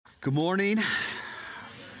Good morning.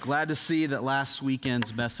 Glad to see that last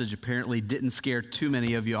weekend's message apparently didn't scare too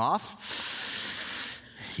many of you off.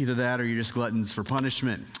 Either that or you're just gluttons for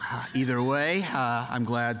punishment. Either way, I'm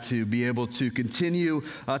glad to be able to continue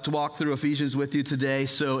to walk through Ephesians with you today.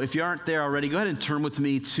 So if you aren't there already, go ahead and turn with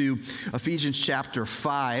me to Ephesians chapter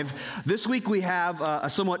 5. This week we have a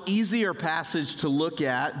somewhat easier passage to look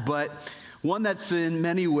at, but one that's in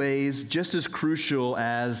many ways just as crucial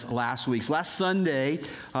as last week's. Last Sunday,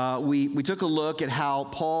 we took a look at how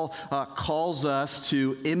Paul calls us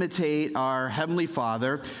to imitate our Heavenly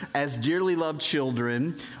Father as dearly loved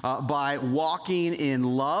children by walking in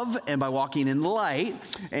love and by walking in light.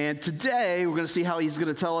 And today, we're going to see how he's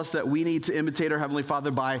going to tell us that we need to imitate our Heavenly Father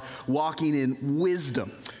by walking in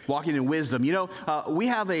wisdom. Walking in wisdom. You know, we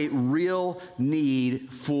have a real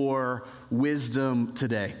need for wisdom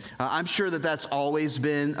today. I'm sure that that's always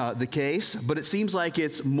been the case, but it seems like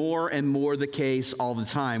it's more and more the case all the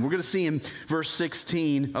time. We're going to see in verse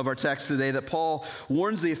 16 of our text today that Paul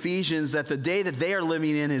warns the Ephesians that the day that they are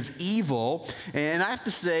living in is evil, and I have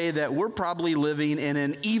to say that we're probably living in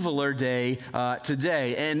an eviler day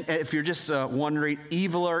today. And if you're just wondering,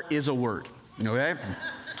 eviler is a word, okay?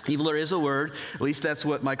 Eviler is a word. At least that's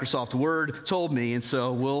what Microsoft Word told me, and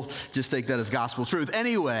so we'll just take that as gospel truth.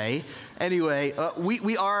 Anyway,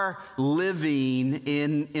 we are living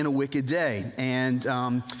in a wicked day,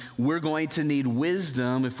 and we're going to need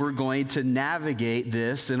wisdom if we're going to navigate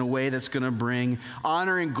this in a way that's going to bring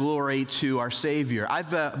honor and glory to our Savior. I've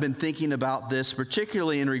been thinking about this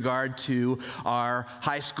particularly in regard to our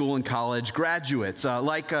high school and college graduates.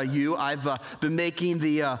 Like you, I've been making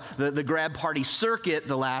the grad party circuit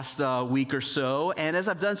the last week or so, and as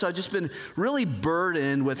I've done so, I've just been really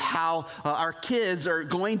burdened with how our kids are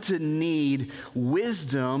going to need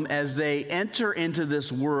wisdom as they enter into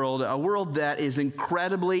this world, a world that is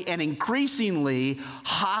incredibly and increasingly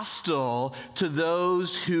hostile to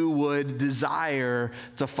those who would desire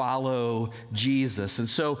to follow Jesus. And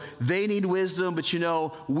so they need wisdom, but you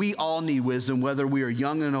know, we all need wisdom, whether we are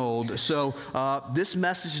young and old. So this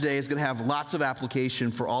message today is going to have lots of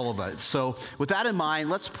application for all of us. So with that in mind,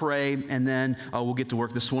 let's pray, and then we'll get to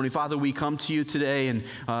work this morning. Father, we come to you today, and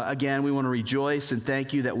again, we want to rejoice and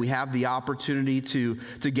thank you that we have the opportunity to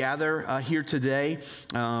gather here today.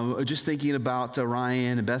 Just thinking about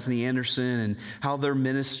Ryan and Bethany Anderson and how they're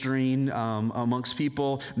ministering amongst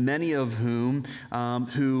people, many of whom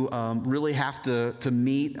who really have to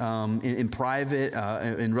meet in private,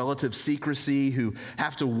 in relative secrecy, who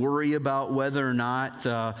have to worry about whether or not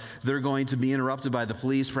they're going to be interrupted by the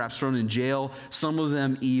police, perhaps thrown in jail. Some of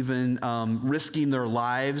them even risking their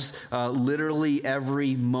lives literally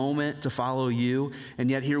every moment to follow you. And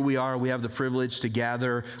yet here we are. We have the privilege to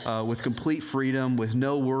gather with complete freedom, with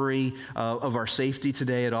no worry of our safety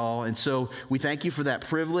today at all. And so we thank you for that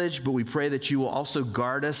privilege, but we pray that you will also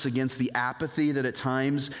guard us against the apathy that at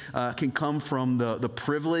times can come from the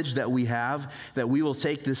privilege that we have, that we will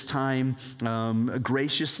take this time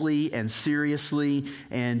graciously and seriously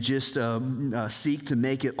and just seek to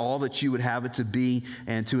make it all that you would have it to be,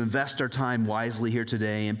 and to invest our time wisely here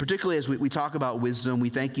today. And particularly as we talk about wisdom, we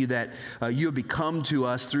thank you that you have become to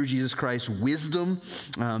us through Jesus Christ wisdom,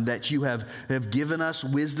 that you have given us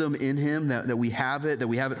wisdom in him, that we have it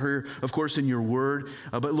here, of course, in your word.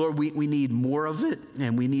 But Lord, we need more of it,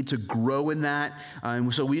 and we need to grow in that.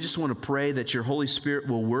 And so we just want to pray that your Holy Spirit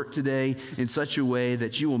will work today in such a way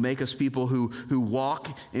that you will make us people who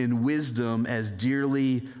walk in wisdom as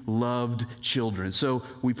dearly loved children. So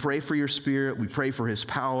we pray for your Spirit. We pray for his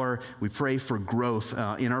power. We pray for growth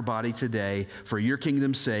in our body today for your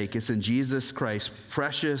kingdom's sake. It's in Jesus Christ's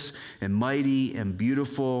precious and mighty and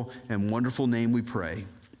beautiful and wonderful name we pray.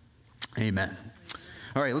 Amen.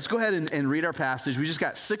 All right, let's go ahead and read our passage. We just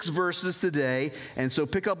got 6 verses today, and so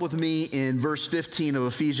pick up with me in verse 15 of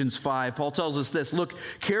Ephesians 5. Paul tells us this: "Look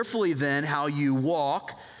carefully then how you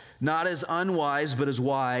walk, not as unwise but as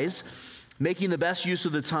wise, making the best use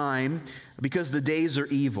of the time, because the days are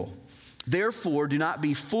evil. Therefore, do not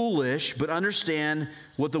be foolish, but understand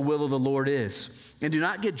what the will of the Lord is. And do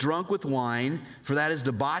not get drunk with wine, for that is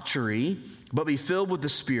debauchery, but be filled with the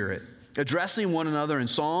Spirit, addressing one another in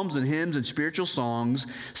psalms and hymns and spiritual songs,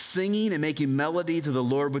 singing and making melody to the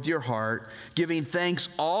Lord with your heart, giving thanks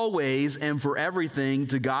always and for everything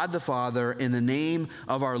to God the Father in the name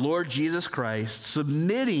of our Lord Jesus Christ,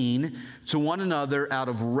 submitting to one another out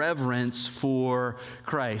of reverence for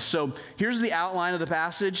Christ. So here's the outline of the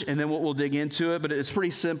passage, and then we'll dig into it, but it's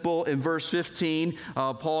pretty simple. In verse 15,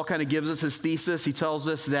 Paul kind of gives us his thesis. He tells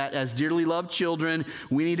us that as dearly loved children,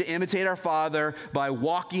 we need to imitate our Father by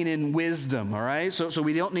walking in wisdom, all right? So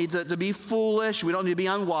we don't need to be foolish. We don't need to be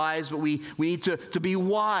unwise, but we need to be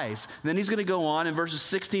wise. And then he's going to go on in verses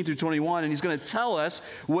 16 through 21, and he's going to tell us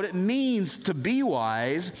what it means to be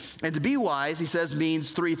wise. And to be wise, he says,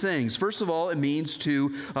 means three things. First of all, it means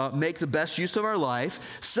to make the best use of our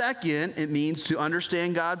life. Second, it means to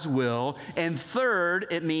understand God's will. And third,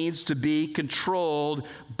 it means to be controlled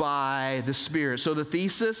by the Spirit. So the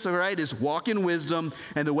thesis, all right, is walk in wisdom.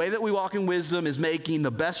 And the way that we walk in wisdom is making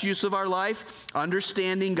the best use of our life,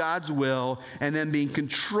 understanding God's will, and then being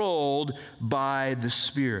controlled by the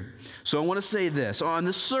Spirit. So I want to say this. On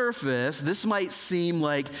the surface, this might seem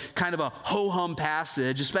like kind of a ho-hum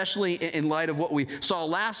passage, especially in light of what we saw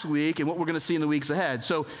last week and what we're going to see in the weeks ahead.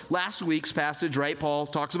 So last week's passage, right, Paul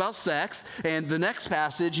talks about sex, and the next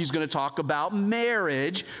passage he's going to talk about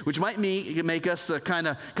marriage, which might make us kind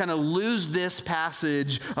of lose this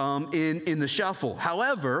passage in the shuffle.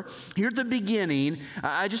 However, here at the beginning,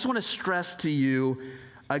 I just want to stress to you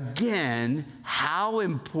again how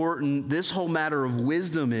important this whole matter of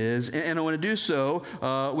wisdom is, and I want to do so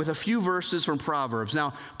with a few verses from Proverbs.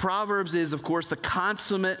 Now, Proverbs is, of course, the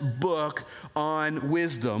consummate book on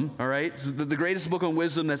wisdom, all right? It's the greatest book on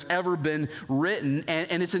wisdom that's ever been written,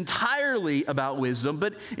 and it's entirely about wisdom.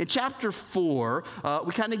 But in chapter 4,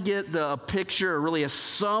 we kind of get a picture, really a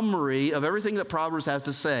summary of everything that Proverbs has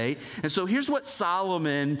to say. And so here's what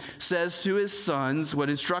Solomon says to his sons, what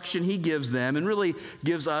instruction he gives them, and really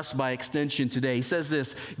gives us by extension today. He says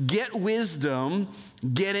this: get wisdom,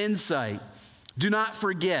 get insight. Do not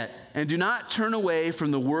forget, and do not turn away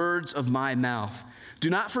from the words of my mouth. Do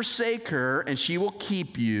not forsake her, and she will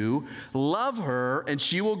keep you. Love her, and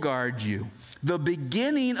she will guard you. The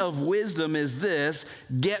beginning of wisdom is this: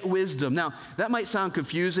 get wisdom. Now, that might sound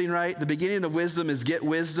confusing, right? The beginning of wisdom is get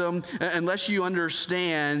wisdom, unless you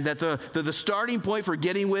understand that the starting point for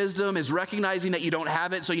getting wisdom is recognizing that you don't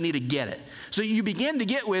have it, so you need to get it. So you begin to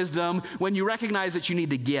get wisdom when you recognize that you need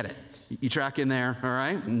to get it. You track in there, all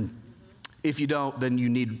right? If you don't, then you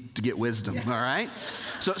need to get wisdom, all right?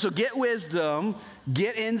 So get wisdom,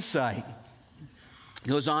 get insight. It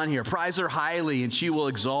goes on here: prize her highly, and she will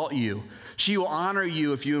exalt you. She will honor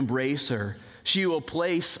you if you embrace her. She will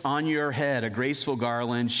place on your head a graceful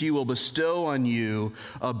garland. She will bestow on you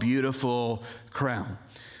a beautiful crown.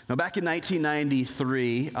 Now, back in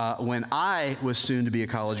 1993, when I was soon to be a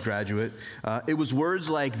college graduate, it was words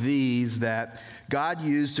like these that God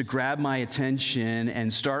used to grab my attention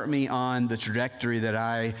and start me on the trajectory that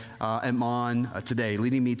I am on today,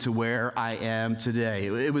 leading me to where I am today.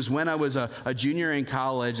 It was when I was a junior in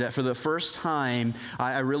college that for the first time,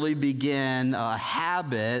 I really began a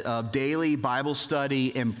habit of daily Bible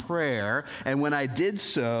study and prayer. And when I did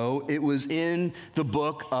so, it was in the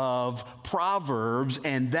book of Proverbs,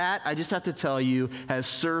 and that, I just have to tell you, has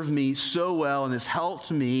served me so well and has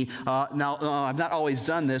helped me. Now, I've not always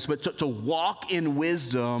done this, but to walk in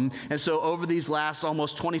wisdom. And so over these last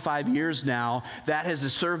almost 25 years now, that has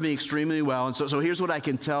served me extremely well. And so here's what I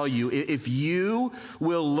can tell you. If you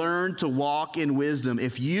will learn to walk in wisdom,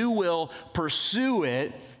 if you will pursue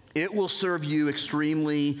it, it will serve you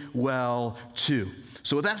extremely well too.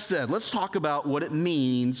 So with that said, let's talk about what it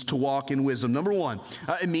means to walk in wisdom. Number one,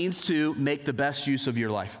 it means to make the best use of your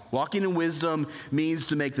life. Walking in wisdom means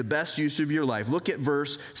to make the best use of your life. Look at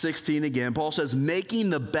verse 16 again. Paul says, making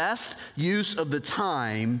the best use of the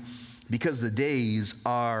time because the days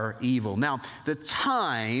are evil. Now, the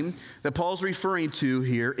time that Paul's referring to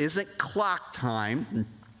here isn't clock time.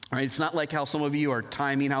 All right, it's not like how some of you are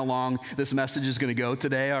timing how long this message is going to go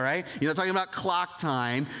today, all right? You're not talking about clock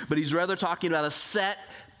time, but he's rather talking about a set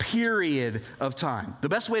period of time. The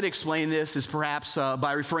best way to explain this is perhaps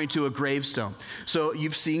by referring to a gravestone. So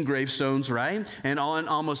you've seen gravestones, right? And on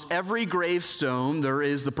almost every gravestone, there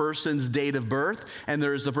is the person's date of birth and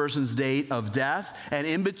there is the person's date of death. And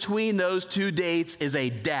in between those two dates is a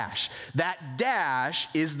dash. That dash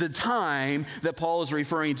is the time that Paul is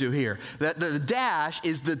referring to here. That the dash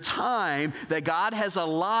is the time that God has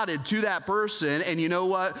allotted to that person. And you know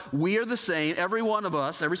what? We are the same. Every one of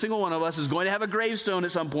us, every single one of us is going to have a gravestone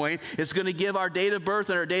at some point. It's going to give our date of birth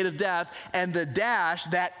and our date of death, and the dash,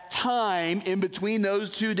 that time in between those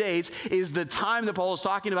two dates, is the time that Paul is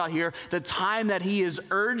talking about here, the time that he is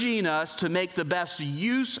urging us to make the best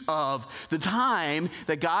use of, the time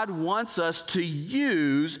that God wants us to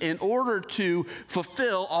use in order to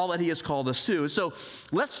fulfill all that he has called us to. So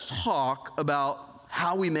let's talk about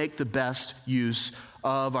how we make the best use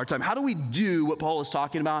of our time. How do we do what Paul is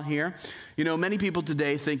talking about here? You know, many people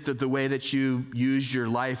today think that the way that you use your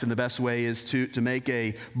life in the best way is to make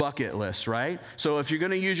a bucket list, right? So if you're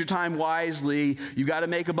going to use your time wisely, you've got to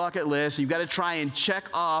make a bucket list. You've got to try and check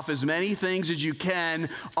off as many things as you can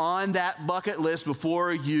on that bucket list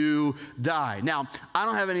before you die. Now, I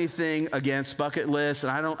don't have anything against bucket lists,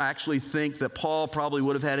 and I don't actually think that Paul probably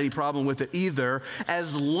would have had any problem with it either,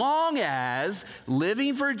 as long as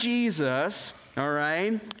living for Jesus, all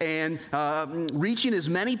right, and reaching as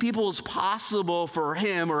many people as possible for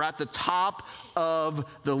him are at the top of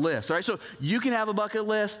the list. All right, so you can have a bucket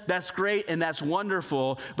list. That's great and that's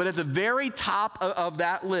wonderful. But at the very top of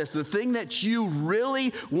that list, the thing that you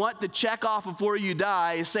really want to check off before you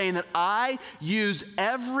die is saying that I use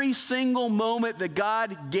every single moment that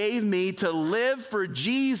God gave me to live for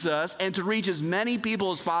Jesus and to reach as many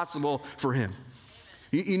people as possible for him.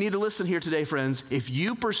 You need to listen here today, friends. If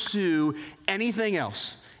you pursue anything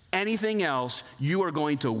else, you are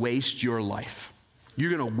going to waste your life. You're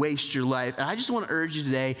going to waste your life. And I just want to urge you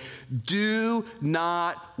today, do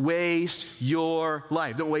not waste your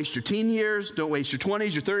life. Don't waste your teen years. Don't waste your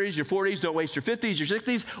 20s, your 30s, your 40s. Don't waste your 50s, your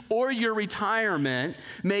 60s, or your retirement.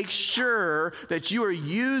 Make sure that you are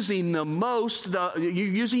using you're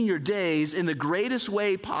using your days in the greatest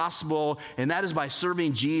way possible, and that is by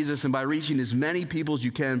serving Jesus and by reaching as many people as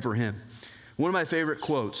you can for him. One of my favorite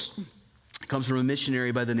quotes comes from a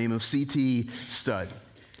missionary by the name of C.T. Studd.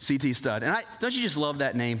 C.T. Studd. And don't you just love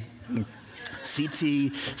that name? C.T.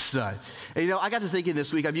 Studd. And, you know, I got to thinking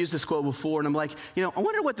this week, I've used this quote before, and I'm like, you know, I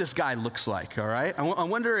wonder what this guy looks like, all right? I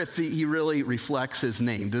wonder if he really reflects his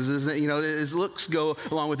name. Does his looks go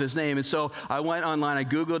along with his name? And so I went online, I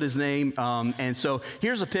Googled his name, and so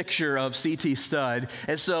here's a picture of C.T. Studd.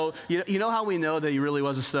 And so, you know how we know that he really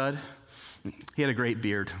was a stud? He had a great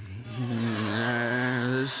beard.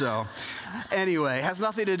 So, anyway, has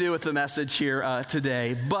nothing to do with the message here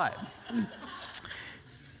today, but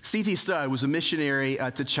C.T. Studd was a missionary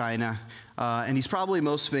to China, and he's probably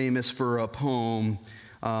most famous for a poem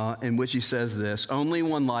in which he says this: "Only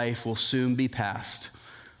one life will soon be past.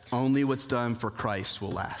 Only what's done for Christ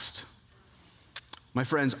will last." My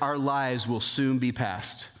friends, our lives will soon be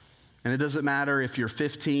past. And it doesn't matter if you're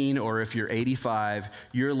 15 or if you're 85,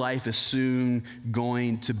 your life is soon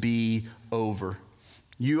going to be over.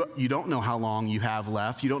 You don't know how long you have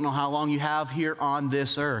left. You don't know how long you have here on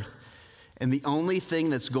this earth. And the only thing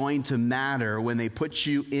that's going to matter when they put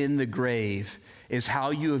you in the grave is how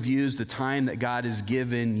you have used the time that God has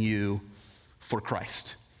given you for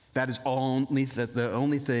Christ. That is the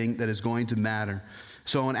only thing that is going to matter.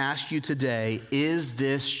 So I want to ask you today, is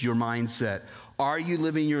this your mindset? Are you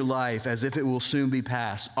living your life as if it will soon be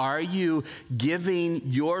past? Are you giving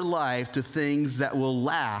your life to things that will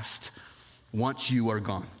last once you are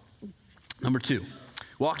gone? Number 2,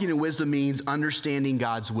 walking in wisdom means understanding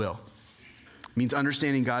God's will. It means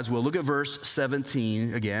understanding God's will. Look at verse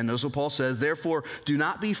 17 again. Notice what Paul says: "Therefore, do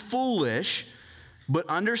not be foolish, but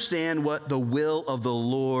understand what the will of the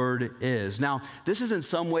Lord is." Now, this is in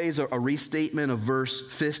some ways a restatement of verse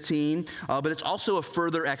 15, but it's also a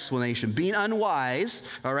further explanation. Being unwise,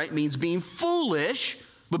 all right, means being foolish,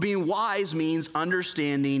 but being wise means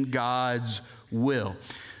understanding God's will.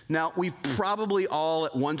 Now, we've probably all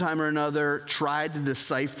at one time or another tried to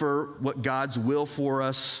decipher what God's will for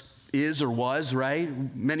us is or was, right?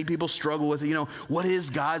 Many people struggle with, what is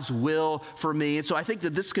God's will for me? And so I think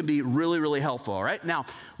that this can be really, really helpful, all right? Now,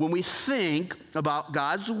 when we think about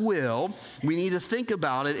God's will, we need to think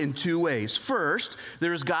about it in 2 ways. First,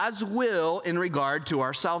 there's God's will in regard to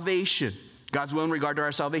our salvation. God's will in regard to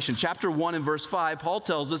our salvation. Chapter 1 and verse 5, Paul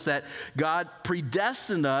tells us that God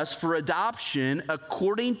predestined us for adoption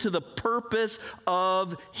according to the purpose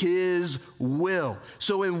of his will.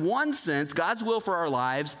 So in one sense, God's will for our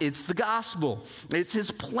lives, it's the gospel. It's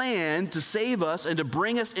his plan to save us and to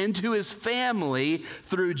bring us into his family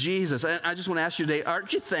through Jesus. And I just want to ask you today,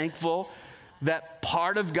 aren't you thankful that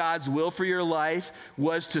part of God's will for your life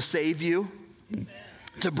was to save you?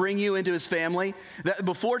 To bring you into his family? That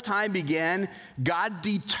before time began, God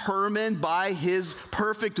determined by his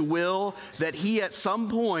perfect will that he at some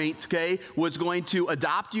point, was going to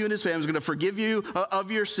adopt you in his family, was going to forgive you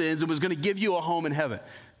of your sins, and was going to give you a home in heaven.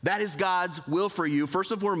 That is God's will for you.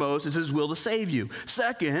 First and foremost, it's his will to save you.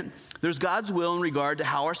 Second, there's God's will in regard to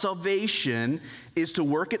how our salvation is to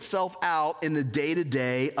work itself out in the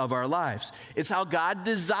day-to-day of our lives. It's how God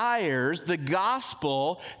desires the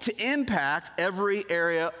gospel to impact every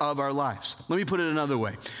area of our lives. Let me put it another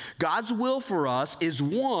way. God's will for us is,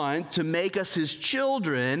 one, to make us his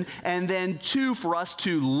children, and then two, for us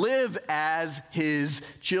to live as his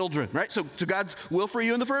children, right? So God's will for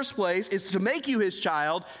you in the first place is to make you his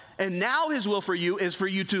child, and now his will for you is for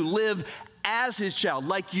you to live as his child,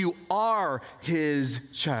 like you are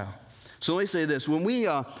his child. So let me say this. When we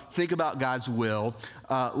think about God's will,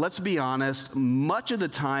 let's be honest, much of the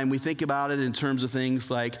time we think about it in terms of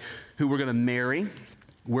things like who we're going to marry,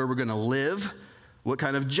 where we're going to live, what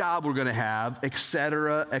kind of job we're going to have, et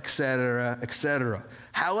cetera, et cetera, et cetera.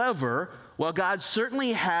 However, while God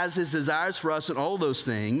certainly has his desires for us in all those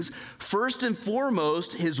things, first and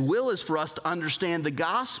foremost, his will is for us to understand the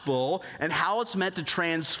gospel and how it's meant to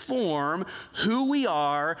transform who we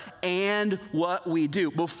are and what we do.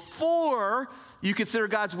 Before you consider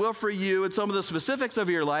God's will for you and some of the specifics of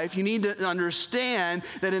your life, you need to understand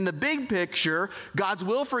that in the big picture, God's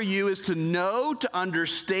will for you is to know, to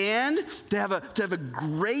understand, to have a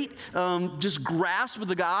great just grasp of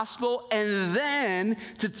the gospel, and then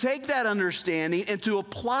to take that understanding and to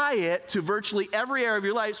apply it to virtually every area of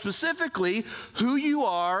your life, specifically who you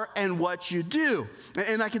are and what you do.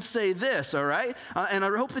 And I can say this, all right? And I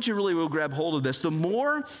hope that you really will grab hold of this. The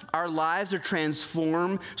more our lives are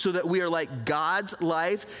transformed so that we are like God's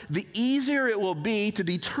life, the easier it will be to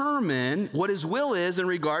determine what his will is in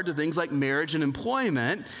regard to things like marriage and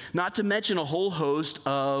employment, not to mention a whole host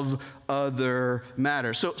of other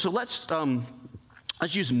matters. So let's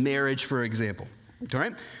use marriage for example, all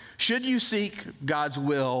right? Should you seek God's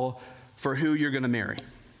will for who you're going to marry?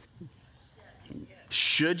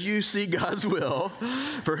 Should you seek God's will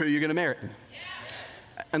for who you're going to marry?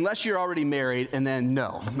 Unless you're already married, and then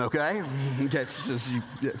no, okay?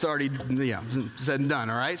 It's already said and done,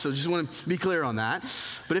 all right? So just want to be clear on that.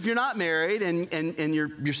 But if you're not married and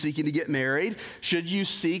you're seeking to get married, should you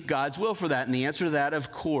seek God's will for that? And the answer to that,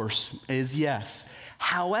 of course, is yes.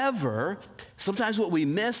 However, sometimes what we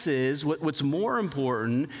miss is, what's more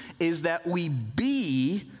important is that we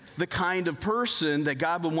be the kind of person that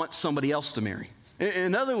God would want somebody else to marry.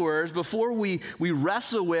 In other words, before we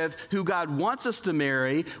wrestle with who God wants us to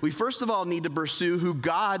marry, we first of all need to pursue who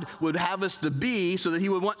God would have us to be so that he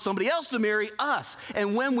would want somebody else to marry us.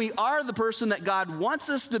 And when we are the person that God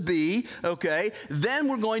wants us to be, okay, then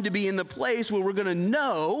we're going to be in the place where we're going to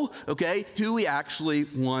know, okay, who he actually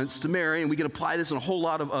wants to marry. And we can apply this in a whole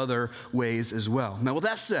lot of other ways as well. Now, with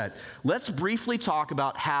that said, let's briefly talk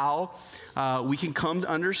about how we can come to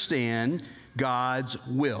understand God's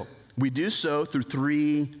will. We do so through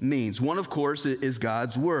three means. One, of course, is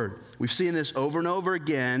God's word. We've seen this over and over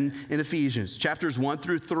again in Ephesians. Chapters 1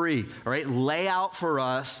 through 3, all right, lay out for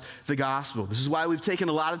us the gospel. This is why we've taken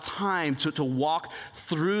a lot of time to walk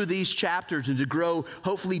through these chapters and to grow,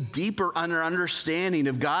 hopefully, deeper on our understanding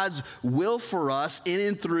of God's will for us in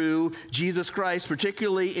and through Jesus Christ,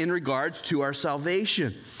 particularly in regards to our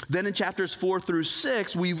salvation. Then in chapters 4 through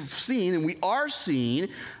 6, we've seen, and we are seeing,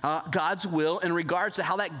 God's will in regards to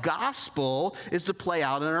how that gospel is to play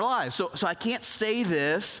out in our lives. So I can't say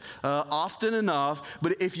this often enough,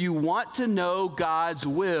 but if you want to know God's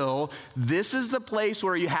will, this is the place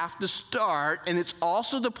where you have to start, and it's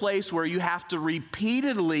also the place where you have to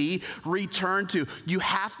repeatedly return to. You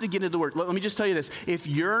have to get into the Word. Let me just tell you this. If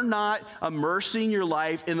you're not immersing your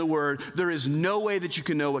life in the Word, there is no way that you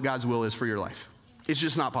can know what God's will is for your life. It's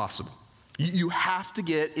just not possible. You have to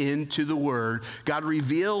get into the Word. God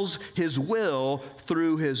reveals his will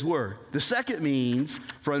through his Word. The second means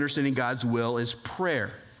for understanding God's will is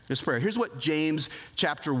prayer. It's prayer. Here's what James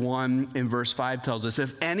chapter 1 and verse 5 tells us.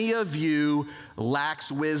 If any of you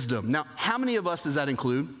lacks wisdom. Now, how many of us does that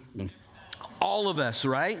include? All of us,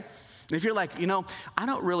 right? If you're like, I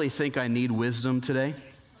don't really think I need wisdom today,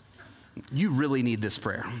 you really need this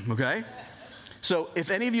prayer, okay? So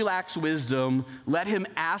if any of you lacks wisdom, let him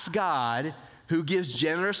ask God, who gives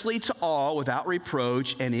generously to all without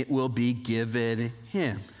reproach, and it will be given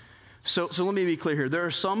him. So let me be clear here. There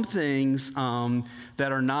are some things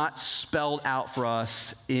that are not spelled out for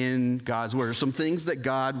us in God's word. There's some things that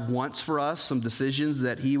God wants for us, some decisions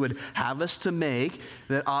that he would have us to make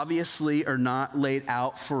that obviously are not laid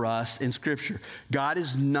out for us in Scripture. God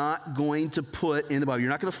is not going to put in the Bible, you're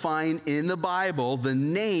not going to find in the Bible the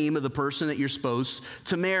name of the person that you're supposed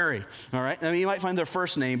to marry, all right? I mean, you might find their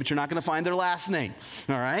first name, but you're not going to find their last name,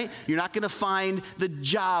 all right? You're not going to find the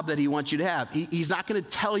job that he wants you to have. He's not going to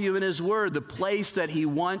tell you in his his word, the place that he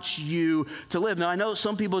wants you to live. Now, I know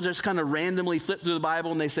some people just kind of randomly flip through the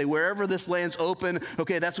Bible and they say, wherever this land's open,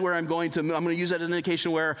 okay, that's where I'm going to move. I'm going to use that as an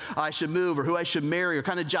indication where I should move or who I should marry or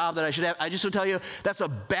kind of job that I should have. I just want to tell you, that's a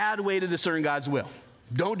bad way to discern God's will.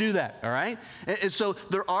 Don't do that, all right? And so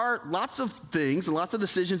there are lots of things and lots of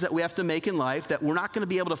decisions that we have to make in life that we're not going to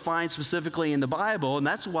be able to find specifically in the Bible, and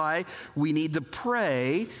that's why we need to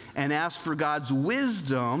pray and ask for God's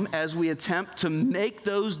wisdom as we attempt to make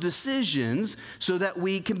those decisions so that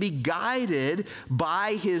we can be guided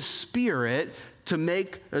by his Spirit to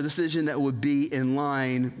make a decision that would be in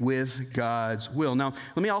line with God's will. Now,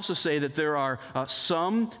 let me also say that there are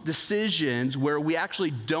some decisions where we actually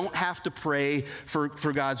don't have to pray for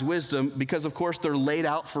God's wisdom because, of course, they're laid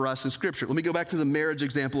out for us in Scripture. Let me go back to the marriage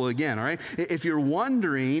example again, all right? If you're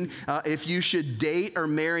wondering if you should date or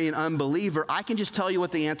marry an unbeliever, I can just tell you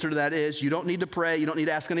what the answer to that is. You don't need to pray. You don't need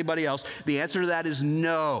to ask anybody else. The answer to that is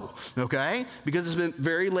no, okay? Because it's been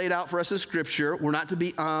very laid out for us in Scripture. We're not to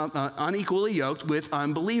be unequally yoked with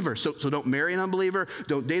unbelievers. So don't marry an unbeliever.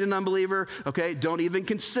 Don't date an unbeliever. Okay? Don't even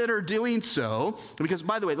consider doing so. Because,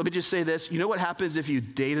 by the way, let me just say this. You know what happens if you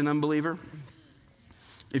date an unbeliever?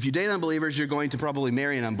 If you date unbelievers, you're going to probably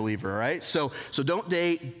marry an unbeliever, all right? So don't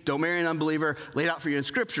date, don't marry an unbeliever, laid out for you in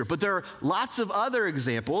Scripture. But there are lots of other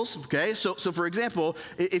examples, okay? So for example,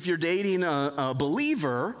 if you're dating a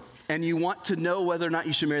believer, and you want to know whether or not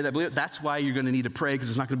you should marry that believer, that's why you're going to need to pray, because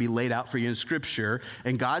it's not going to be laid out for you in Scripture.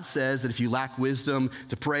 And God says that if you lack wisdom,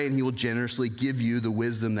 to pray, and he will generously give you the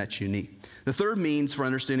wisdom that you need. The third means for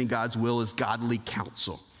understanding God's will is godly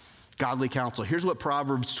counsel. Godly counsel. Here's what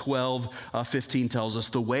Proverbs 12:15 tells us.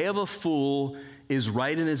 The way of a fool is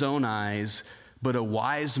right in his own eyes, but a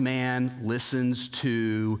wise man listens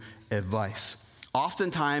to advice.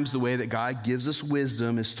 Oftentimes, the way that God gives us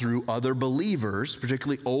wisdom is through other believers,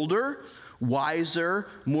 particularly older, wiser,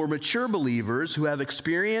 more mature believers who have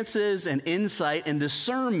experiences and insight and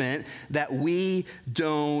discernment that we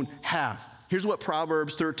don't have. Here's what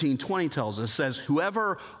Proverbs 13:20 tells us. It says,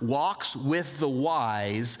 whoever walks with the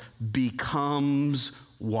wise becomes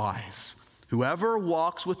wise. Whoever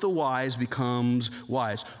walks with the wise becomes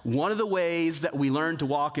wise. One of the ways that we learn to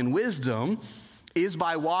walk in wisdom is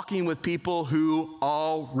by walking with people who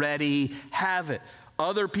already have it.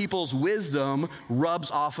 Other people's wisdom rubs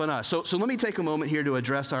off on us. So let me take a moment here to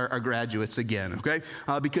address our graduates again, okay?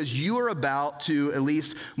 Because you are about to at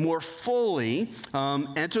least more fully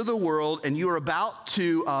enter the world, and you are about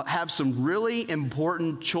to have some really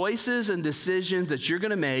important choices and decisions that you're going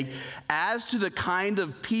to make as to the kind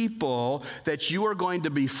of people that you are going to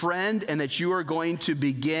befriend and that you are going to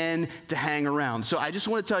begin to hang around. So I just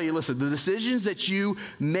want to tell you, listen, the decisions that you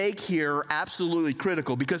make here are absolutely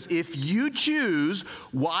critical, because if you choose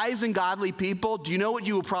wise and godly people, do you know what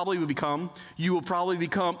you will probably become? You will probably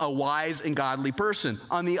become a wise and godly person.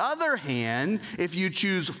 On the other hand, if you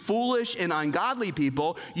choose foolish and ungodly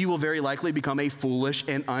people, you will very likely become a foolish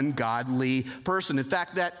and ungodly person. In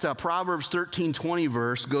fact, that Proverbs 13:20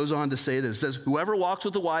 verse goes on to say this. It says, whoever walks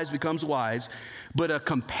with the wise becomes wise, but a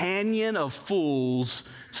companion of fools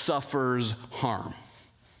suffers harm.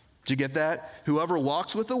 Did you get that? Whoever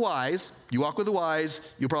walks with the wise, you walk with the wise,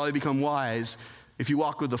 you'll probably become wise. If you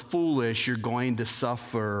walk with the foolish, you're going to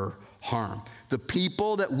suffer harm. The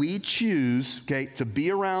people that we choose, okay, to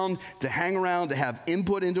be around, to hang around, to have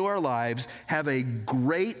input into our lives, have a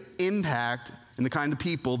great impact in the kind of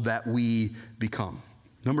people that we become.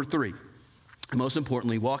 Number 3, most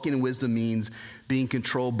importantly, walking in wisdom means being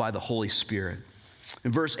controlled by the Holy Spirit.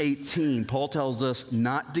 In verse 18, Paul tells us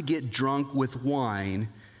not to get drunk with wine,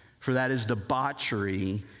 for that is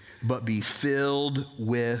debauchery, but be filled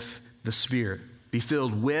with the Spirit. Be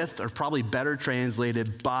filled with, or probably better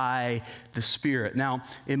translated, by the Spirit. Now,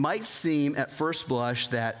 it might seem at first blush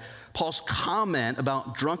that Paul's comment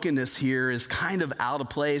about drunkenness here is kind of out of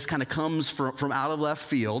place, kind of comes from out of left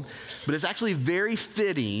field, but it's actually very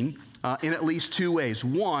fitting in at least 2 ways.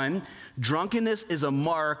 One, drunkenness is a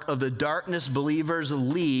mark of the darkness believers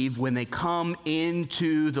leave when they come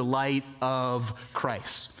into the light of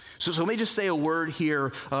Christ. So let me just say a word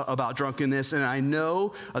here about drunkenness. And I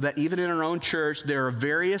know that even in our own church, there are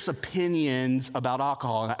various opinions about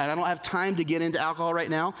alcohol. And I don't have time to get into alcohol right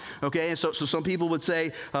now, okay? And so some people would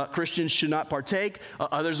say Christians should not partake.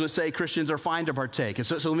 Others would say Christians are fine to partake. And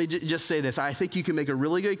so let me just say this. I think you can make a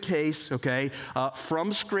really good case, okay,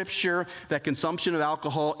 from Scripture that consumption of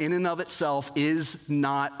alcohol in and of itself is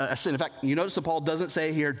not a sin. In fact, you notice that Paul doesn't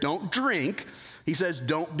say here, don't drink. He says,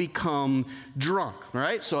 don't become drunk, all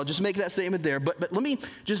right? So I'll just make that statement there. But let me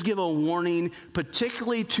just give a warning,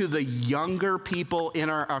 particularly to the younger people in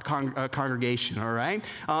our congregation, all right?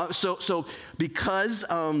 So because,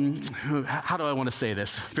 how do I want to say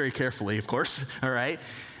this? Very carefully, of course, all right?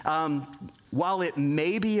 While it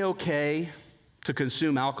may be okay to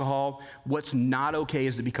consume alcohol, what's not okay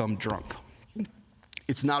is to become drunk.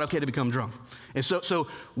 It's not okay to become drunk. And so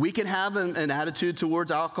we can have an attitude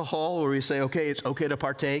towards alcohol where we say, okay, it's okay to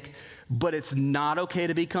partake, but it's not okay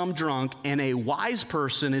to become drunk, and a wise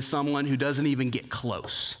person is someone who doesn't even get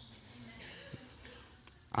close.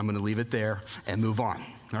 I'm going to leave it there and move on,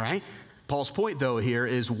 all right? Paul's point, though, here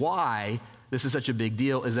is why this is such a big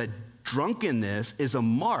deal is that drunkenness is a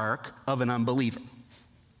mark of an unbeliever.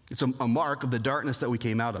 It's a mark of the darkness that we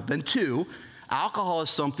came out of. Then 2, alcohol is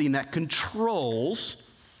something that controls.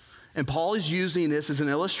 And Paul is using this as an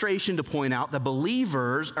illustration to point out that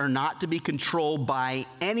believers are not to be controlled by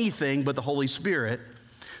anything but the Holy Spirit.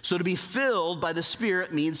 So to be filled by the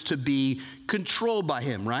Spirit means to be controlled by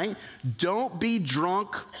Him, right? Don't be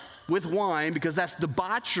drunk with wine because that's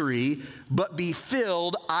debauchery, but be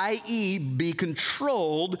filled, i.e. be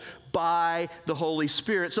controlled by the Holy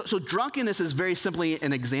Spirit. So drunkenness is very simply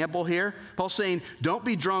an example here. Paul's saying don't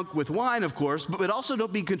be drunk with wine, of course, but also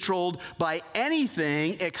don't be controlled by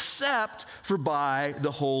anything except for by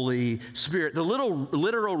the Holy Spirit. The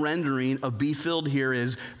literal rendering of be filled here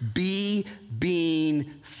is be being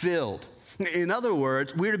filled. In other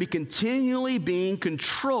words, we're to be continually being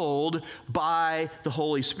controlled by the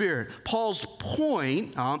Holy Spirit. Paul's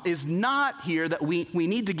point is not here that we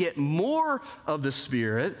need to get more of the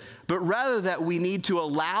Spirit, but rather that we need to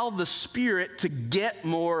allow the Spirit to get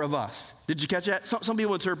more of us. Did you catch that? Some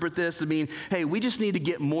people interpret this to mean, hey, we just need to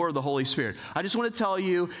get more of the Holy Spirit. I just want to tell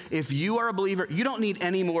you, if you are a believer, you don't need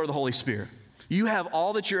any more of the Holy Spirit. You have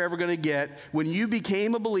all that you're ever going to get. When you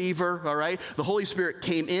became a believer, all right, the Holy Spirit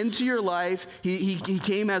came into your life. He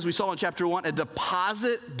came, as we saw in chapter 1, a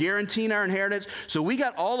deposit guaranteeing our inheritance. So we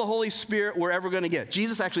got all the Holy Spirit we're ever going to get.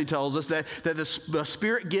 Jesus actually tells us that the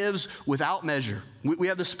Spirit gives without measure. We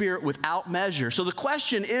have the Spirit without measure. So the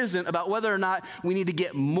question isn't about whether or not we need to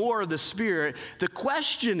get more of the Spirit. The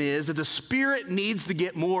question is that the Spirit needs to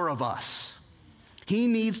get more of us. He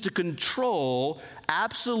needs to control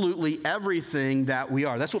absolutely everything that we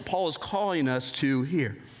are. That's what Paul is calling us to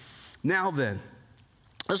here. Now then,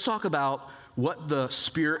 let's talk about what the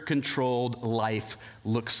Spirit-controlled life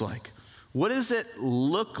looks like. What does it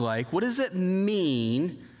look like? What does it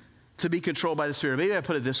mean to be controlled by the Spirit? Maybe I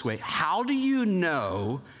put it this way. How do you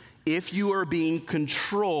know if you are being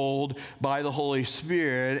controlled by the Holy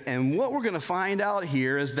Spirit? And what we're going to find out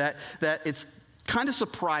here is that it's kind of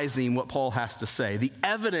surprising what Paul has to say. The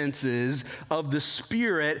evidences of the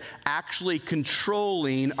Spirit actually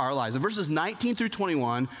controlling our lives. In verses 19 through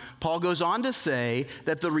 21, Paul goes on to say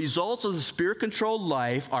that the results of the Spirit-controlled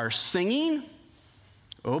life are singing,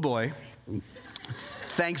 oh boy,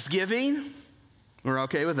 thanksgiving, we're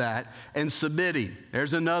okay with that, and submitting.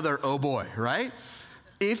 There's another oh boy, right?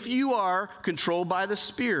 If you are controlled by the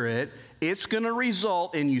Spirit, it's going to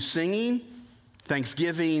result in you singing,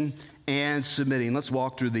 thanksgiving, and submitting. Let's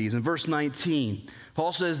walk through these. In verse 19,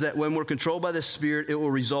 Paul says that when we're controlled by the Spirit, it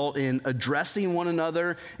will result in addressing one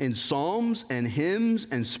another in psalms and hymns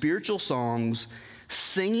and spiritual songs,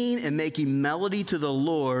 singing and making melody to the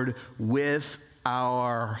Lord with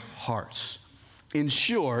our hearts. In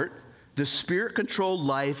short, the Spirit-controlled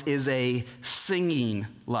life is a singing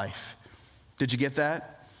life. Did you get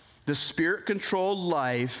that? The Spirit-controlled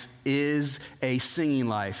life is a singing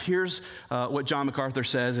life. Here's what John MacArthur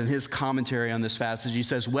says in his commentary on this passage. He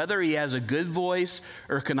says, whether he has a good voice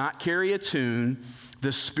or cannot carry a tune,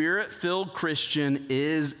 the Spirit-filled Christian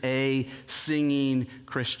is a singing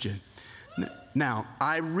Christian. Now,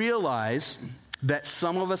 I realize that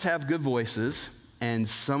some of us have good voices and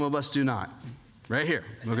some of us do not. Right here,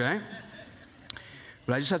 okay?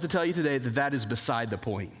 But I just have to tell you today that that is beside the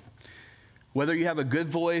point. Whether you have a good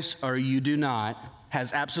voice or you do not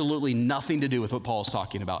has absolutely nothing to do with what Paul is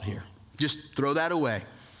talking about here. Just throw that away.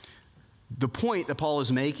 The point that Paul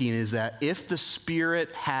is making is that if the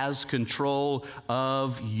Spirit has control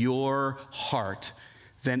of your heart,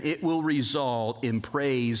 then it will result in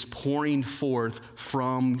praise pouring forth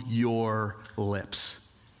from your lips.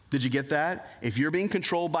 Did you get that? If you're being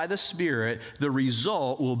controlled by the Spirit, the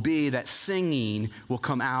result will be that singing will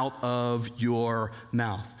come out of your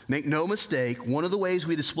mouth. Make no mistake, one of the ways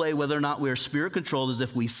we display whether or not we are Spirit-controlled is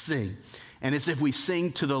if we sing. And it's if we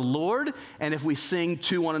sing to the Lord and if we sing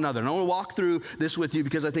to one another. And I want to walk through this with you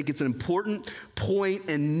because I think it's an important point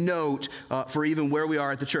and note for even where we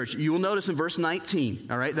are at the church. You will notice in verse 19,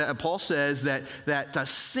 all right, that Paul says that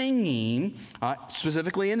singing,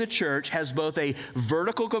 specifically in the church, has both a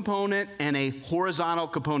vertical component and a horizontal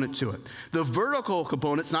component to it. The vertical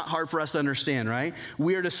component's not hard for us to understand, right?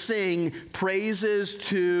 We are to sing praises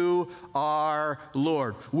to our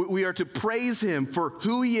Lord. We are to praise him for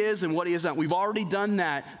who he is and what he has done. We've already done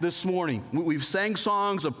that this morning. We've sang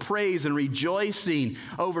songs of praise and rejoicing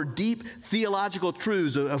over deep theological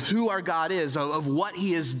truths of who our God is, of what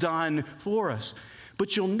he has done for us.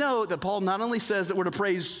 But you'll note that Paul not only says that we're to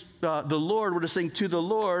praise the Lord, we're to sing to the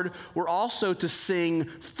Lord, we're also to sing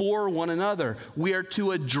for one another. We are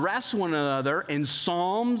to address one another in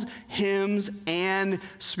psalms, hymns, and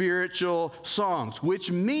spiritual songs, which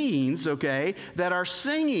means, okay, that our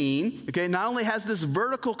singing, okay, not only has this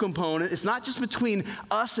vertical component, it's not just between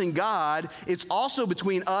us and God, it's also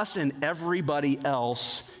between us and everybody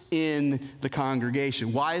else in the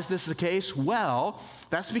congregation. Why is this the case? Well,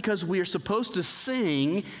 that's because we are supposed to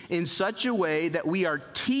sing in such a way that we are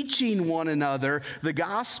teaching one another the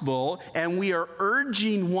gospel and we are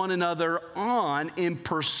urging one another on in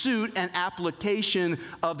pursuit and application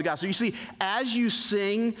of the gospel. You see, as you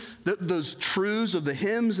sing those truths of the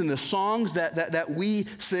hymns and the songs that we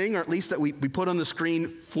sing, or at least that we put on the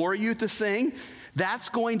screen for you to sing, that's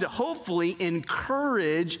going to hopefully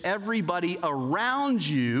encourage everybody around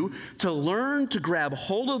you to learn to grab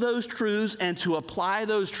hold of those truths and to apply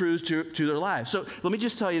those truths to their lives. So let me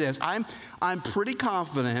just tell you this. I'm pretty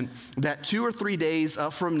confident that 2 or 3 days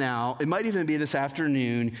from now, it might even be this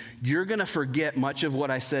afternoon, you're going to forget much of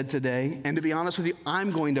what I said today. And to be honest with you,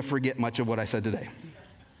 I'm going to forget much of what I said today.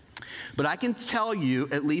 But I can tell you,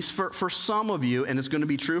 at least for some of you, and it's going to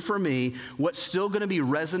be true for me, what's still going to be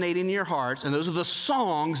resonating in your hearts, and those are the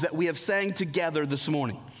songs that we have sang together this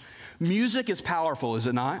morning. Music is powerful, is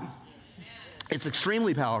it not? It's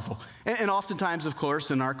extremely powerful. And oftentimes, of course,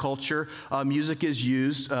 in our culture, music is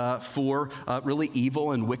used for really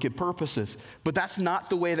evil and wicked purposes. But that's not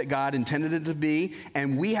the way that God intended it to be.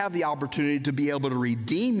 And we have the opportunity to be able to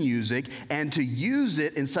redeem music and to use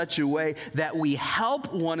it in such a way that we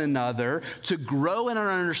help one another to grow in our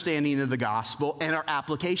understanding of the gospel and our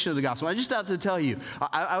application of the gospel. I just have to tell you,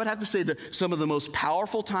 I would have to say that some of the most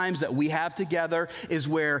powerful times that we have together is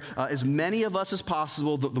where as many of us as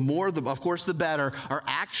possible, the more, of course, the better, are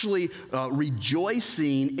actually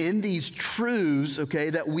rejoicing in these truths, okay,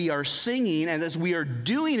 that we are singing, and as we are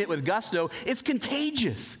doing it with gusto, it's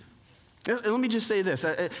contagious. Let me just say this.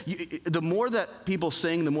 The more that people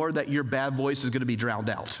sing, the more that your bad voice is going to be drowned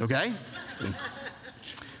out, okay?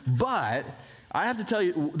 But I have to tell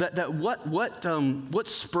you that what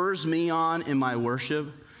spurs me on in my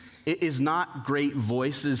worship is not great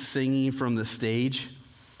voices singing from the stage.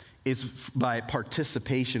 It's by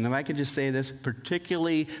participation. And I can just say this,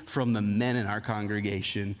 particularly from the men in our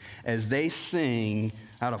congregation, as they sing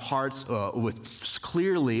out of hearts with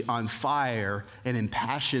clearly on fire and in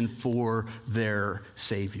passion for their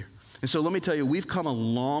Savior. And so let me tell you, we've come a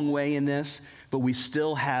long way in this, but we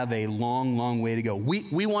still have a long, long way to go.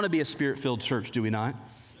 We want to be a Spirit-filled church, do we not?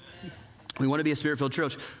 We want to be a Spirit-filled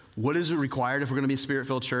church. What is it required if we're going to be a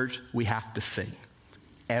Spirit-filled church? We have to sing.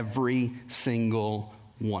 Every single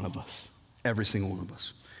one of us. Every single one of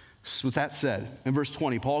us. So with that said, in verse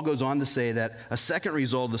 20, Paul goes on to say that a second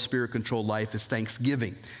result of the Spirit-controlled life is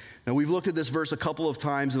thanksgiving. Now, we've looked at this verse a couple of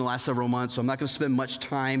times in the last several months, so I'm not going to spend much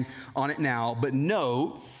time on it now, but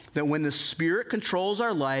note that when the Spirit controls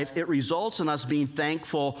our life, it results in us being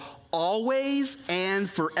thankful always and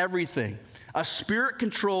for everything. A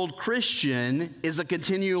Spirit-controlled Christian is a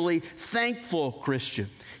continually thankful Christian.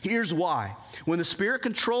 Here's why. When the Spirit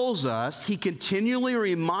controls us, he continually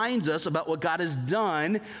reminds us about what God has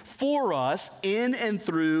done for us in and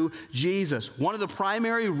through Jesus. One of the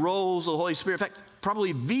primary roles of the Holy Spirit, in fact,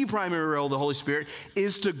 probably the primary role of the Holy Spirit,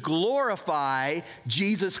 is to glorify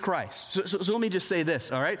Jesus Christ. So let me just say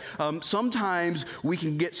this, all right? Sometimes we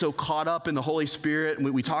can get so caught up in the Holy Spirit,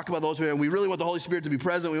 and we talk about the Holy Spirit, and we really want the Holy Spirit to be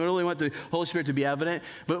present, we really want the Holy Spirit to be evident,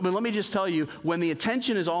 but let me just tell you, when the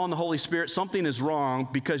attention is all on the Holy Spirit, something is wrong,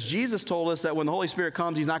 because Jesus told us that when the Holy Spirit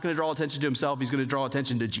comes, he's not going to draw attention to himself, he's going to draw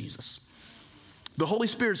attention to Jesus. The Holy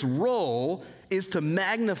Spirit's role is to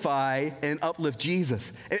magnify and uplift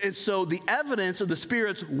Jesus. And so the evidence of the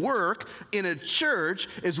Spirit's work in a church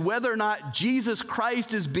is whether or not Jesus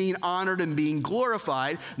Christ is being honored and being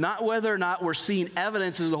glorified, not whether or not we're seeing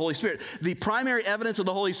evidences of the Holy Spirit. The primary evidence of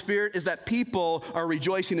the Holy Spirit is that people are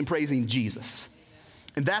rejoicing and praising Jesus.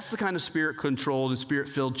 And that's the kind of Spirit-controlled and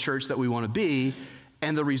Spirit-filled church that we want to be.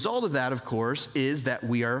 And the result of that, of course, is that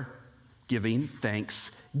we are giving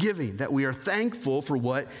thanksgiving, that we are thankful for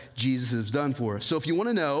what Jesus has done for us. So if you want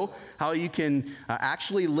to know how you can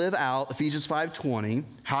actually live out Ephesians 5:20,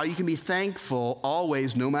 how you can be thankful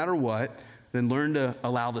always, no matter what, then learn to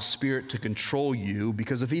allow the Spirit to control you,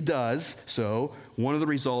 because if he does so, one of the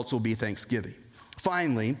results will be thanksgiving.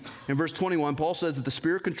 Finally, in verse 21, Paul says that the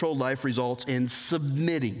Spirit-controlled life results in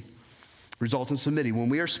submitting. When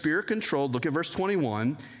we are Spirit-controlled, look at verse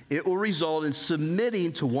 21, it will result in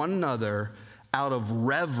submitting to one another out of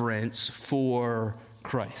reverence for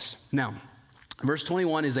Christ. Now, verse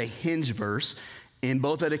 21 is a hinge verse in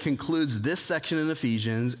both that it concludes this section in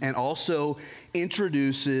Ephesians and also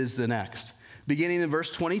introduces the next. Beginning in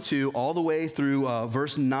verse 22 all the way through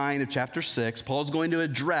verse 9 of chapter 6, Paul's going to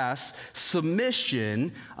address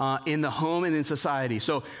submission in the home and in society.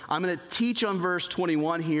 So I'm going to teach on verse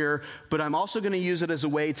 21 here, but I'm also going to use it as a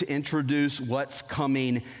way to introduce what's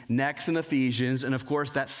coming next in Ephesians. And of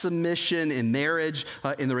course, that submission in marriage,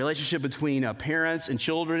 in the relationship between parents and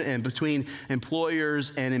children, and between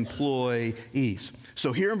employers and employees.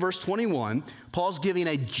 So here in verse 21, Paul's giving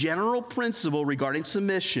a general principle regarding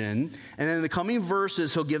submission, and then in the coming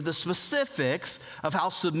verses, he'll give the specifics of how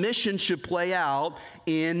submission should play out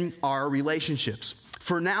in our relationships.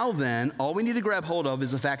 For now, then, all we need to grab hold of is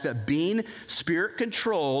the fact that being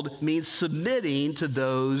Spirit-controlled means submitting to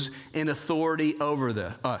those in authority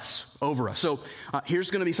over us. So here's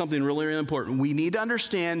going to be something really, really important. We need to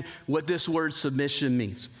understand what this word submission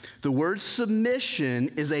means. The word submission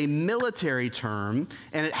is a military term,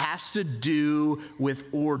 and it has to do with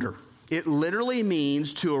order. It literally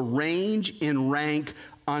means to arrange in rank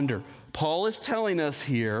under. Paul is telling us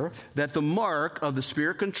here that the mark of the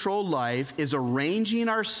Spirit-controlled life is arranging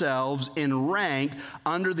ourselves in rank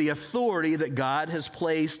under the authority that God has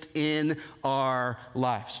placed in our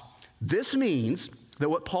lives. This means that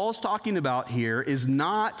what Paul is talking about here is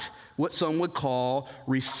not what some would call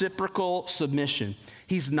reciprocal submission.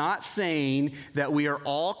 He's not saying that we are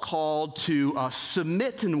all called to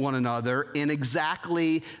submit to one another in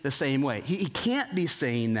exactly the same way. He can't be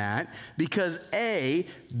saying that because A,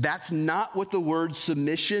 that's not what the word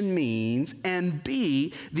submission means, and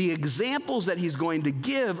B, the examples that he's going to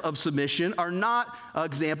give of submission are not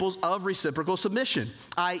examples of reciprocal submission,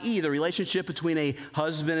 i.e. the relationship between a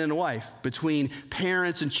husband and a wife, between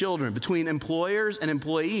parents and children, between employers and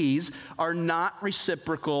employees are not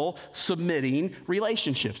reciprocal submitting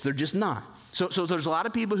relationships. They're just not. So there's a lot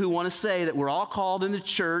of people who want to say that we're all called in the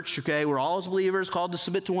church, okay? We're all as believers called to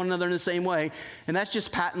submit to one another in the same way, and that's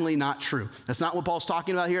just patently not true. That's not what Paul's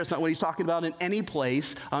talking about here. It's not what he's talking about in any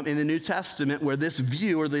place in the New Testament where this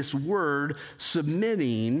view or this word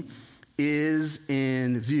submitting is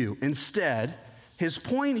in view. Instead, his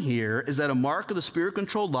point here is that a mark of the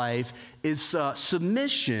Spirit-controlled life is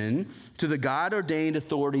submission to the God-ordained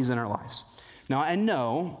authorities in our lives. Now, I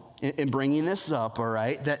know in bringing this up, all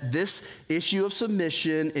right, that this issue of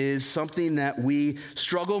submission is something that we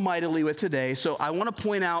struggle mightily with today. So I want to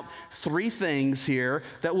point out three things here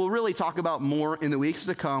that we'll really talk about more in the weeks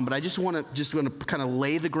to come, but I just want to kind of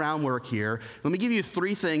lay the groundwork here. Let me give you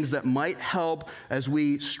three things that might help as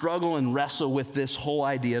we struggle and wrestle with this whole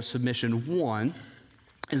idea of submission. One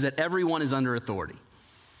is that everyone is under authority.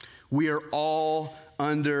 We are all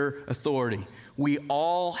under authority. We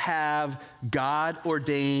all have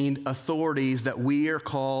God-ordained authorities that we are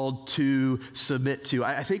called to submit to.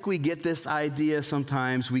 I think we get this idea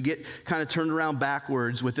sometimes. We get kind of turned around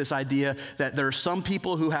backwards with this idea that there are some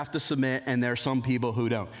people who have to submit and there are some people who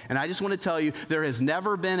don't. And I just want to tell you, there has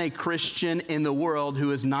never been a Christian in the world who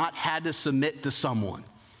has not had to submit to someone.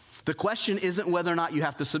 The question isn't whether or not you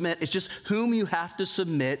have to submit. It's just whom you have to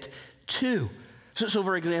submit to. So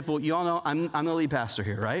for example, you all know I'm the lead pastor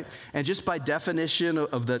here, right? And just by definition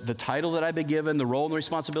of the title that I've been given, the role and the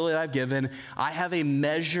responsibility that I've given, I have a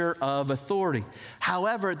measure of authority.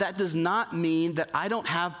 However, that does not mean that I don't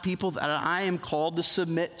have people that I am called to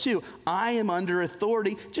submit to. I am under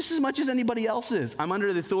authority just as much as anybody else is. I'm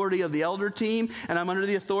under the authority of the elder team, and I'm under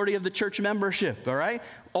the authority of the church membership, all right?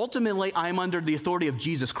 Ultimately, I'm under the authority of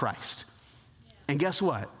Jesus Christ. And guess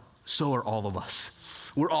what? So are all of us.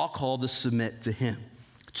 We're all called to submit to him.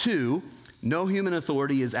 Two, no human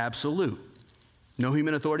authority is absolute. No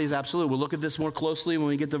human authority is absolute. We'll look at this more closely when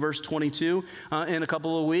we get to verse 22 in a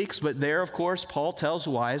couple of weeks. But there, of course, Paul tells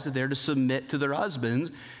wives that they're to submit to their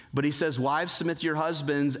husbands. But he says, wives, submit to your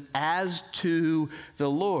husbands as to the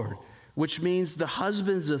Lord. which means the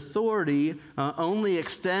husband's authority only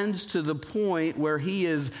extends to the point where he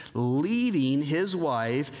is leading his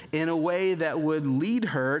wife in a way that would lead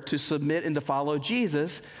her to submit and to follow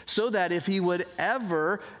Jesus, so that if he would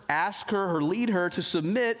ever ask her or lead her to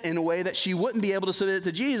submit in a way that she wouldn't be able to submit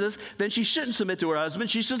to Jesus, then she shouldn't submit to her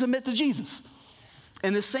husband, she should submit to Jesus.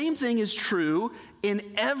 And the same thing is true in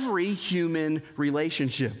every human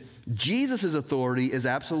relationship. Jesus' authority is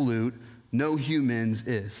absolute, no human's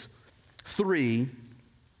is. 3,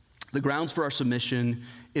 the grounds for our submission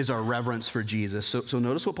is our reverence for Jesus. So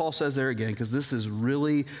notice what Paul says there again, because this is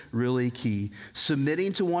really, really key.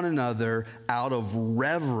 Submitting to one another out of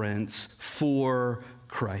reverence for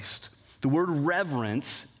Christ. The word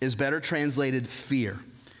reverence is better translated fear,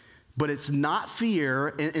 but it's not fear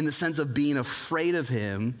in the sense of being afraid of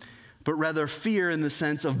him, but rather fear in the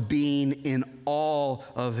sense of being in awe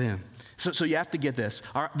of him. So you have to get this.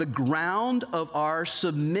 The ground of our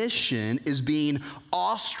submission is being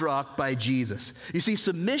awestruck by Jesus. You see,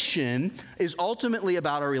 submission is ultimately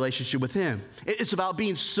about our relationship with him. It's about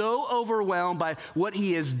being so overwhelmed by what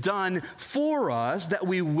he has done for us that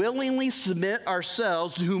we willingly submit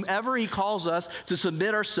ourselves to whomever he calls us to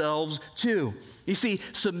submit ourselves to. You see,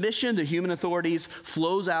 submission to human authorities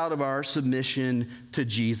flows out of our submission to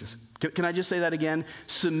Jesus. Can I just say that again?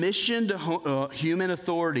 Submission to human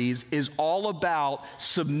authorities is all about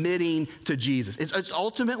submitting to Jesus. It's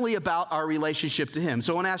ultimately about our relationship to him.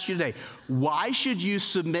 So I want to ask you today, why should you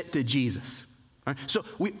submit to Jesus? All right? So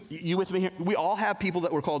you with me here? We all have people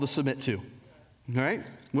that we're called to submit to. All right?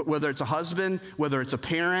 Whether it's a husband, whether it's a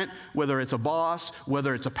parent, whether it's a boss,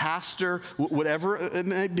 whether it's a pastor, whatever it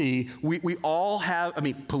may be, we all have,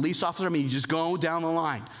 police officer, you just go down the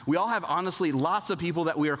line. We all have, honestly, lots of people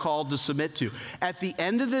that we are called to submit to. At the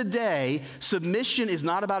end of the day, submission is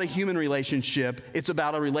not about a human relationship, it's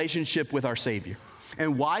about a relationship with our Savior.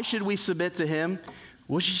 And why should we submit to him?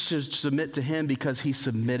 We should submit to him because he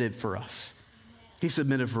submitted for us. He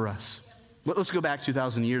submitted for us. Let's go back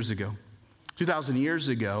 2,000 years ago. 2,000 years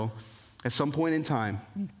ago, at some point in time,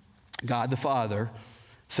 God the Father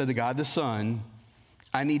said to God the Son,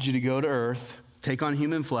 I need you to go to earth, take on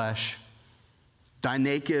human flesh, die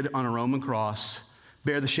naked on a Roman cross,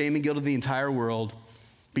 bear the shame and guilt of the entire world,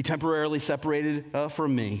 be temporarily separated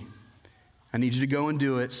from me. I need you to go and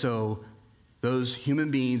do it so those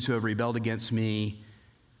human beings who have rebelled against me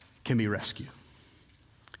can be rescued.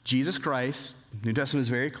 Jesus Christ, the New Testament is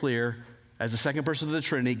very clear, as the second person of the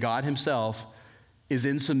Trinity, God himself is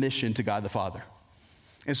in submission to God the Father.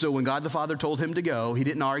 And so when God the Father told him to go, he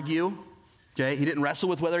didn't argue, okay? He didn't wrestle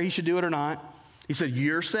with whether he should do it or not. He said,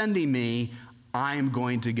 you're sending me, I'm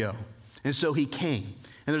going to go. And so he came.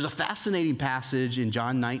 And there's a fascinating passage in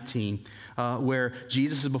John 19 where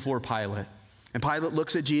Jesus is before Pilate. And Pilate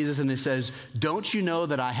looks at Jesus and he says, don't you know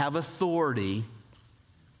that I have authority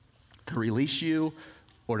to release you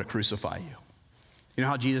or to crucify you? You know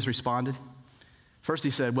how Jesus responded? First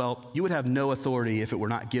he said, well, you would have no authority if it were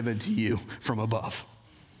not given to you from above.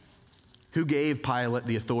 Who gave Pilate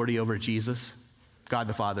the authority over Jesus? God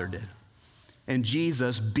the Father did. And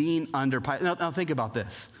Jesus being under Pilate, now think about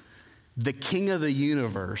this. The King of the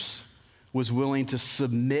universe was willing to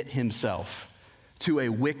submit himself to a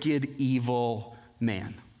wicked, evil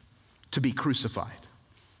man to be crucified.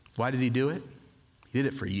 Why did he do it? He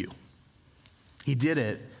did it for you. He did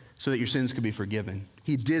it so that your sins could be forgiven.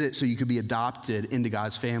 He did it so you could be adopted into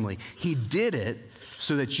God's family. He did it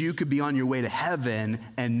so that you could be on your way to heaven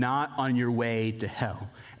and not on your way to hell.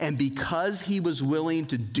 And because he was willing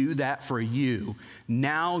to do that for you,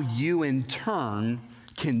 now you in turn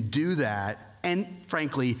can do that and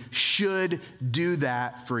frankly should do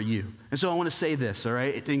that for you. And so I want to say this, all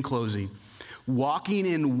right, in closing. Walking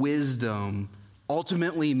in wisdom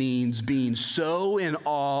ultimately means being so in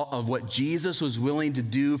awe of what Jesus was willing to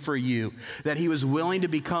do for you, that he was willing to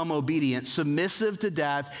become obedient, submissive to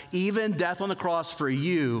death, even death on the cross for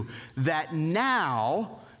you, that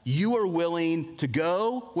now you are willing to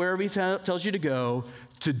go wherever he tells you to go,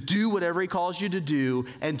 to do whatever he calls you to do,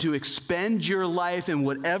 and to expend your life in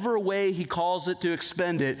whatever way he calls it to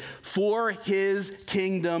expend it for his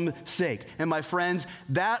kingdom's sake. And my friends,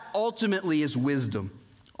 that ultimately is wisdom.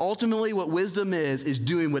 Ultimately, what wisdom is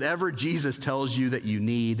doing whatever Jesus tells you that you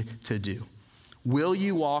need to do. Will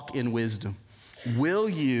you walk in wisdom? Will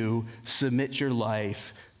you submit your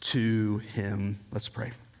life to him? Let's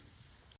pray.